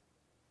 4.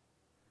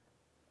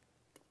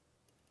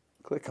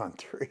 Click on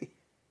 3.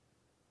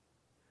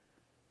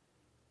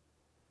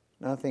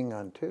 Nothing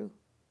on 2.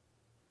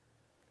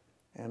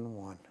 And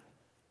 1.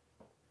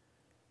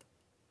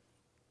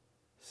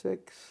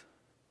 6.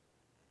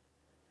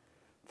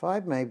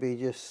 5 may be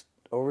just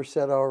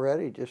overset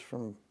already, just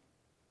from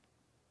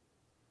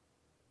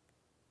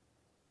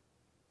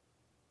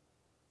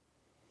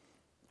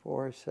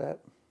four is set.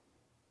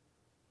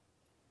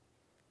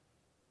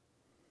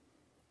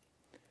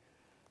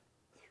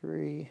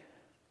 3,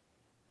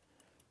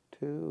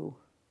 2,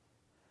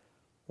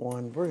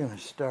 1. We're going to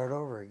start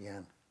over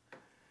again.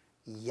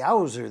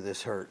 Yowzer,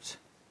 this hurts.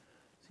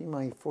 See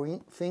my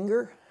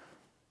finger?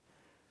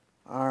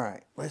 All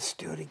right, let's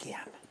do it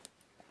again.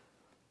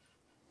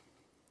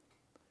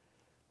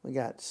 We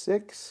got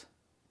 6.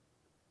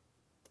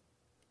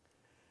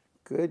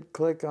 Good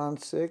click on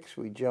 6.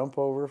 We jump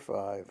over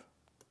 5.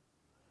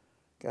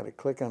 Got to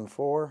click on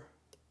 4.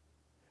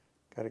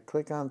 Got to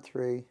click on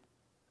 3.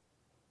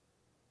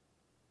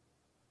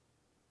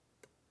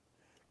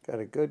 Got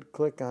a good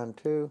click on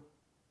 2.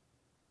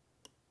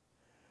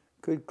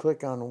 Good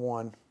click on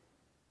 1.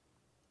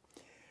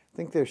 I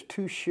think there's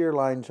 2 shear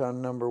lines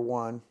on number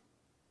 1.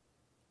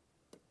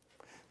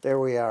 There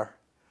we are.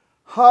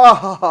 Ha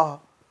ha ha!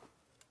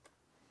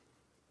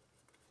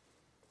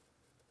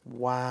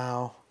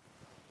 Wow.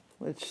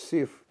 Let's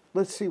see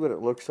what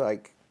it looks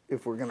like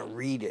if we're going to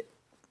read it.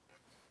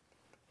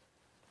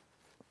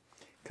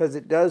 Because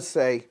it does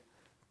say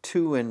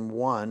 2 and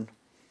 1.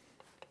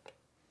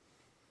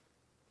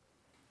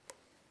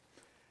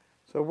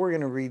 So we're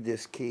going to read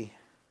this key.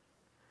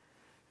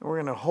 And we're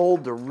going to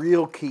hold the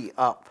real key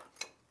up.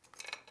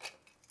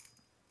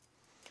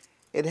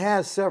 It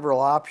has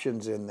several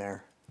options in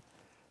there.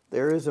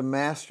 There is a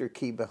master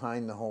key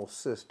behind the whole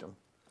system.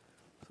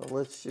 So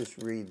let's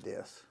just read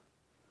this.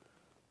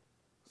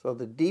 So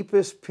the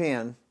deepest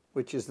pin,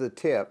 which is the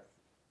tip,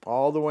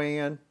 all the way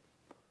in,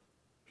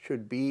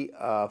 should be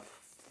a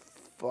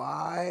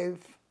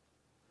 5.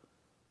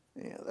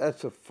 Yeah,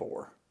 that's a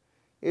 4.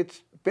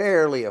 It's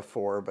barely a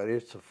 4, but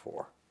it's a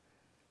 4.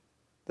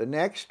 The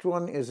next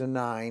one is a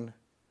 9,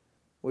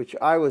 which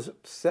I was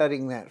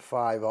setting that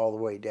 5 all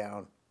the way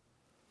down.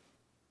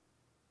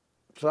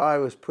 So I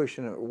was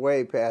pushing it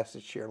way past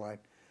the shear line.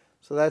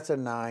 So that's a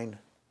 9.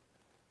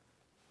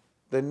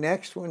 The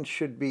next one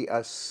should be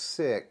a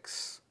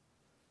 6,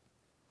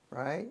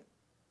 right?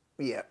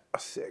 Yeah, a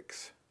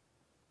 6.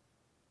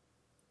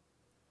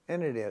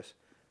 And it is.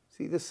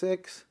 See the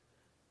 6?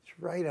 It's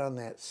right on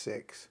that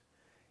 6.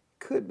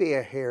 Could be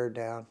a hair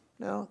down.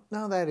 No,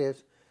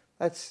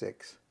 that's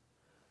 6.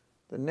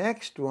 The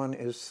next one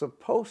is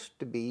supposed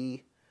to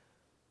be,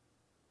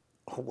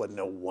 oh, well,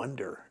 no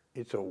wonder,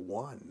 it's a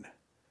 1.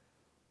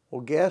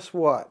 Well, guess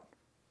what?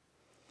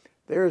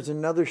 There is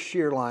another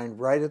shear line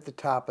right at the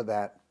top of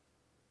that,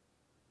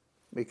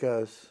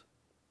 because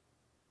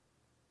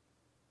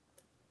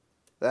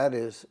that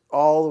is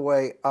all the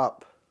way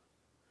up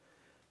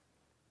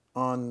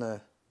on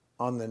the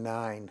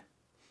 9.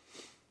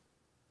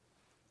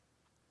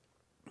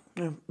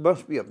 It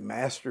must be a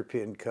master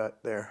pin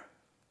cut there.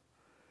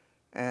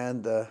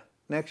 And the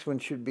next one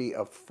should be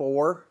a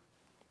 4.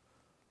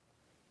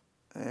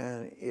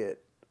 And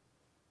it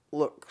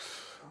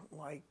looks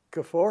like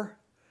a 4.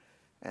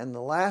 And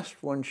the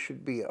last one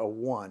should be a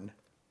 1.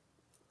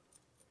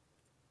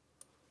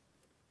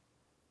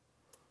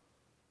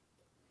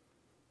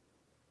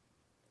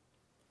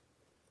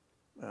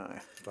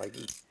 If I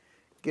can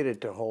get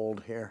it to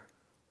hold here.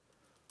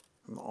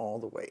 I'm all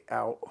the way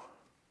out.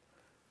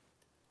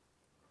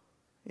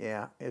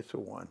 Yeah, it's a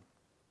 1.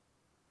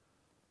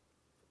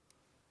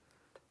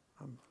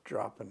 I'm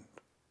dropping.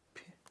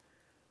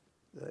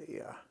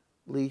 The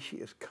Lishi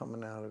is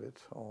coming out of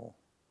its hole.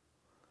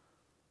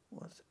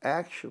 Well, it's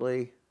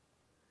actually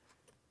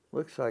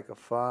looks like a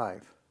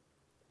 5.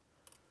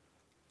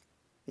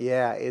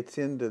 Yeah, it's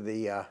into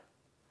the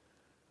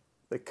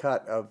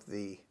cut of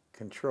the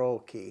control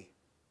key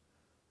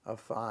of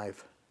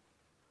 5.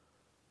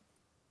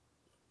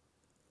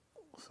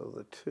 So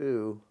the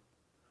 2,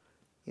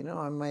 you know,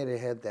 I might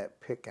have had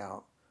that pick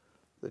out.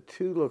 The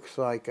 2 looks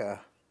like a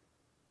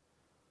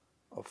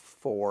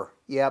 4.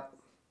 Yep.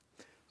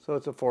 So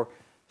it's a 4.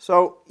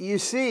 So you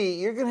see,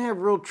 you're going to have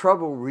real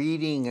trouble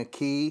reading a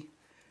key.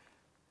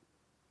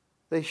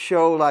 They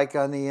show, like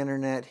on the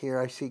internet here,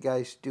 I see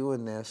guys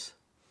doing this.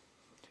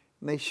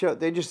 And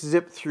they just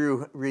zip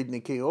through reading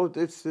the key. Oh,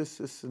 this,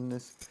 and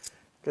this.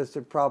 Because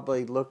they're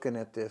probably looking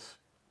at this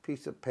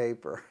piece of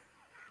paper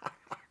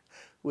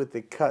with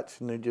the cuts,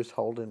 and they're just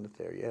holding it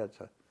there. Yeah,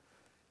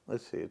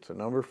 let's see, it's a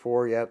number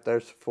 4. Yep,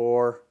 there's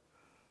 4.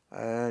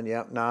 And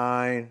yep,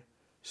 9,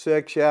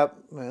 6, yep.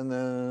 And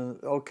then,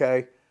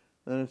 okay.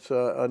 Then it's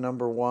a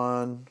number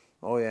 1.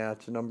 Oh yeah,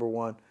 it's a number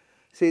 1.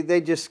 See, they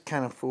just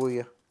kind of fool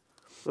you.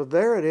 So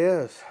there it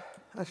is.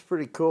 That's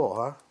pretty cool,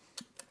 huh?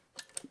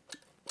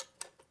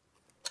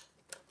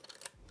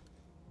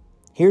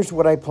 Here's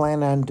what I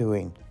plan on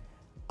doing.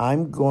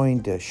 I'm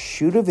going to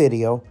shoot a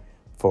video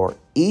for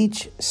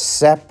each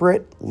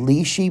separate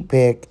Lishi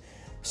pick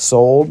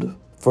sold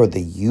for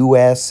the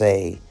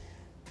USA.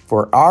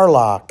 For our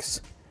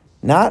locks,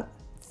 not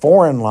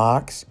foreign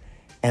locks.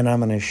 And I'm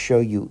going to show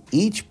you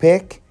each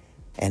pick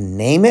and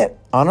name it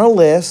on a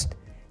list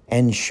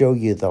and show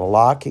you the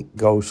lock it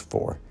goes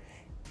for.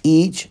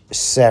 Each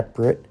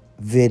separate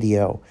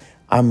video.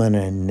 I'm going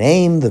to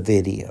name the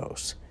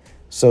videos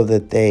so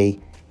that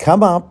they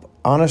come up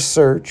on a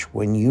search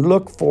when you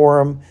look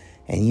for them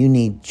and you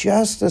need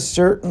just a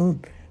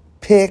certain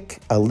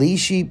pick, a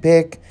Lishi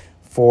pick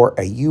for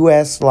a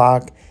US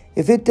lock.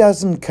 If it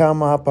doesn't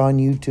come up on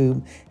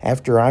YouTube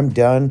after I'm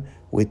done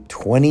with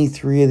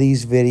 23 of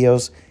these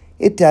videos,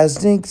 it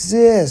doesn't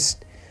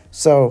exist.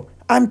 So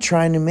I'm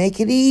trying to make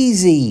it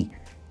easy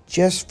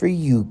just for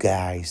you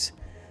guys.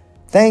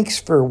 Thanks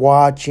for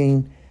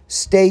watching.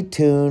 Stay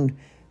tuned.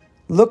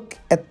 Look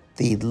at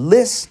the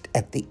list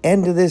at the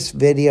end of this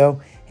video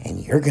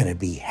and you're going to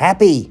be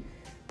happy.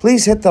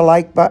 Please hit the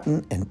like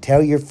button and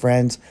tell your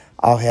friends.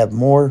 I'll have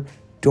more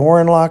door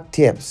and lock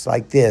tips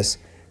like this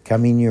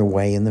coming your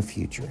way in the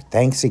future.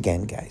 Thanks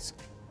again, guys.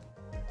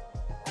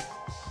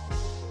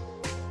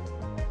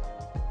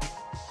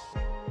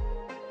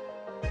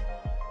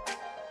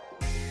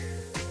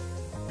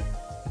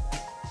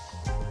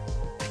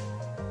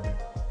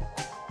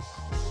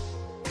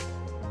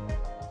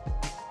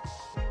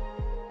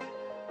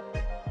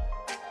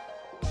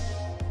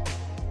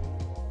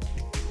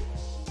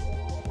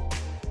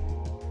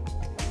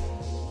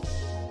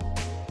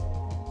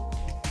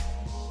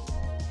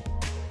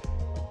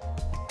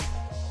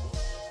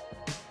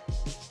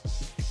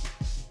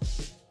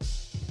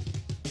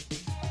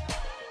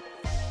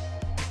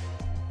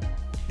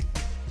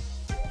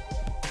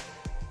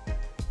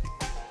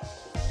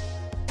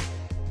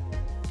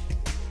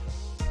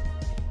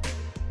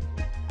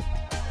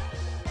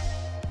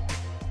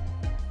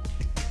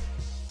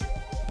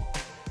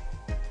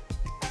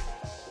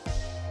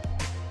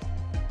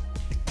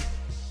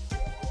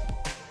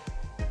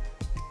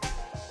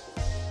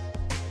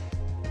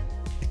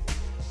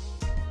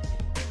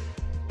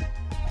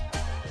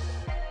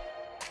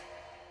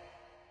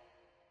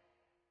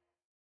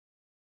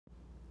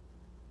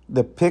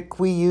 The pick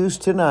we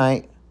used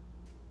tonight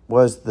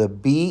was the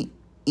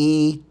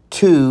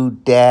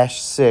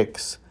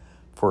BE2-6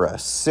 for a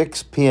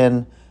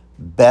 6-pin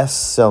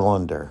best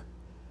cylinder.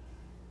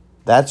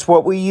 That's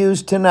what we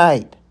used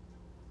tonight.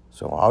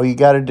 So all you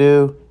got to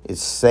do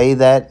is say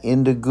that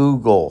into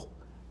Google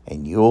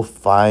and you'll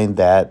find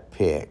that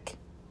pick.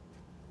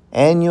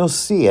 And you'll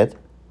see it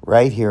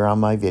right here on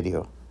my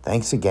video.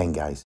 Thanks again, guys.